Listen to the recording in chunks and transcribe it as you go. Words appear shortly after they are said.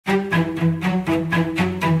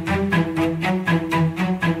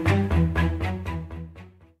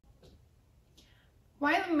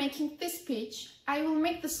While making this speech, I will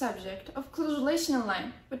make the subject of close relation in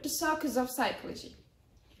line with the focus of psychology.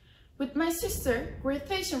 With my sister,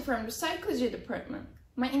 graduation from the psychology department,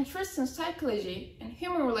 my interest in psychology and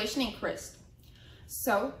human relation increased.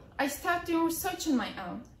 So, I started doing research on my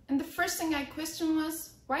own, and the first thing I questioned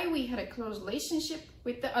was why we had a close relationship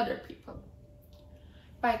with the other people.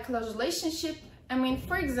 By close relationship, I mean,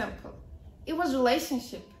 for example, it was a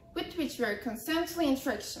relationship with which we are constantly in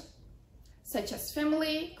interaction, such as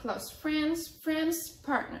family, close friends,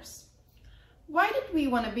 partners. Why did we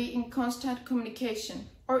want to be in constant communication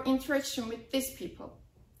or interaction with these people?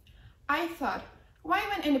 I thought, why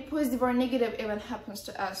when any positive or negative event happens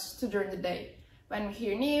to us during the day, when we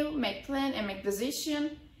hear new, make plan and make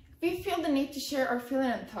decision, we feel the need to share our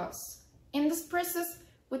feelings and thoughts. In this process,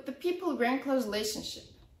 with the people we're in close relationship.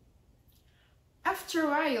 After a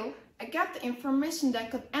while, I got the information that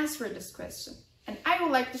could answer this question, and I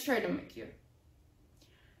would like to share them with you.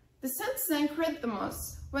 The sentence I created the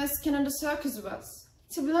most was Canada's focus was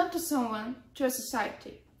to belong to someone, to a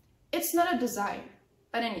society. It's not a desire,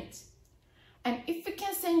 but a need. And if we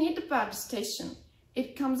can say need about the station,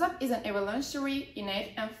 it comes up as an evolutionary,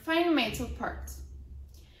 innate, and fundamental part.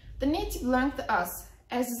 The need to belong to us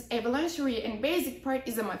as this evolutionary and basic part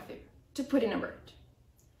is a motive, to put in a word.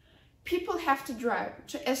 People have to drive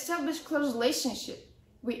to establish close relationship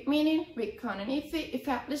with meaning, with continuity, if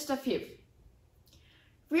at least a few.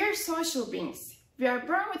 We are social beings. We are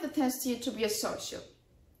born with a tendency to be a social.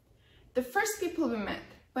 The first people we met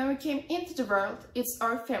when we came into the world is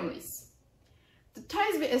our families. The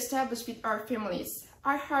ties we establish with our families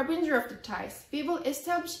are harbinger of the ties we will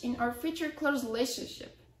establish in our future close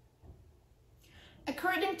relationship.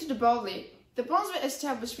 According to the Bowley, the bonds we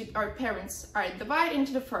establish with our parents are divided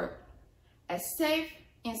into the four, as safe,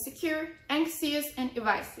 insecure, anxious, and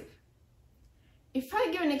evasive. If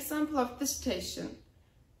I give an example of this station,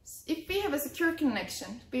 if we have a secure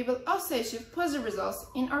connection, we will also achieve positive results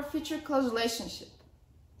in our future close relationship.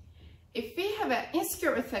 If we have an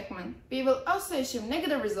insecure attachment, we will also achieve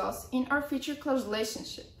negative results in our future close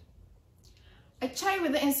relationship. A child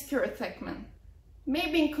with an insecure attachment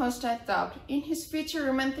may be in constant doubt in his future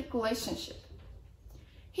romantic relationship.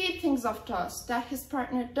 He thinks of thoughts that his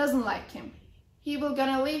partner doesn't like him, he will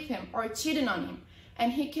gonna leave him or cheating on him,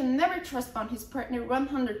 and he can never trust on his partner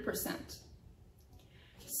 100%.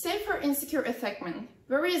 Safe or insecure attachment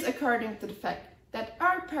varies according to the fact that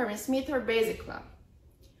our parents meet our basic love.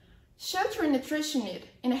 Shelter and nutrition need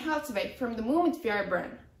in a healthy way from the moment we are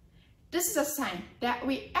born. This is a sign that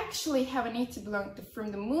we actually have a need to belong to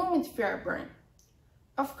from the moment we are born.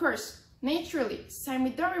 Of course, naturally, since we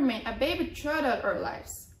don't remain a baby throughout our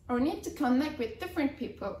lives, or need to connect with different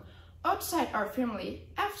people outside our family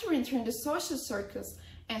after we enter the social circles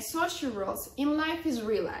and social roles in life is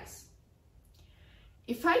realized.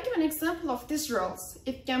 If I give an example of these roles,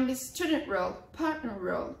 it can be student role, partner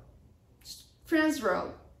role, friend's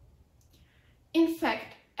role. In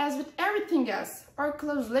fact, as with everything else, our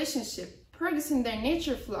close relationship progress in their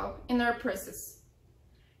nature flow in our process.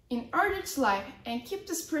 In order to live and keep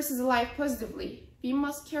this process alive positively, we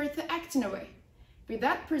must carry the act in a way,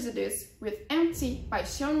 without prejudice, with empathy, by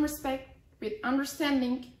showing respect, with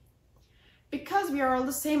understanding. Because we are all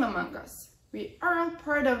the same among us, we are all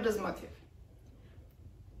part of this motive.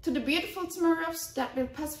 To the beautiful tomorrows that will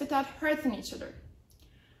pass without hurting each other.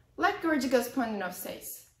 Like George Gaspontinov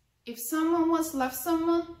says, if someone once loved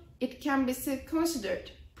someone, it can be still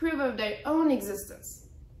considered proof of their own existence.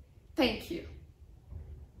 Thank you.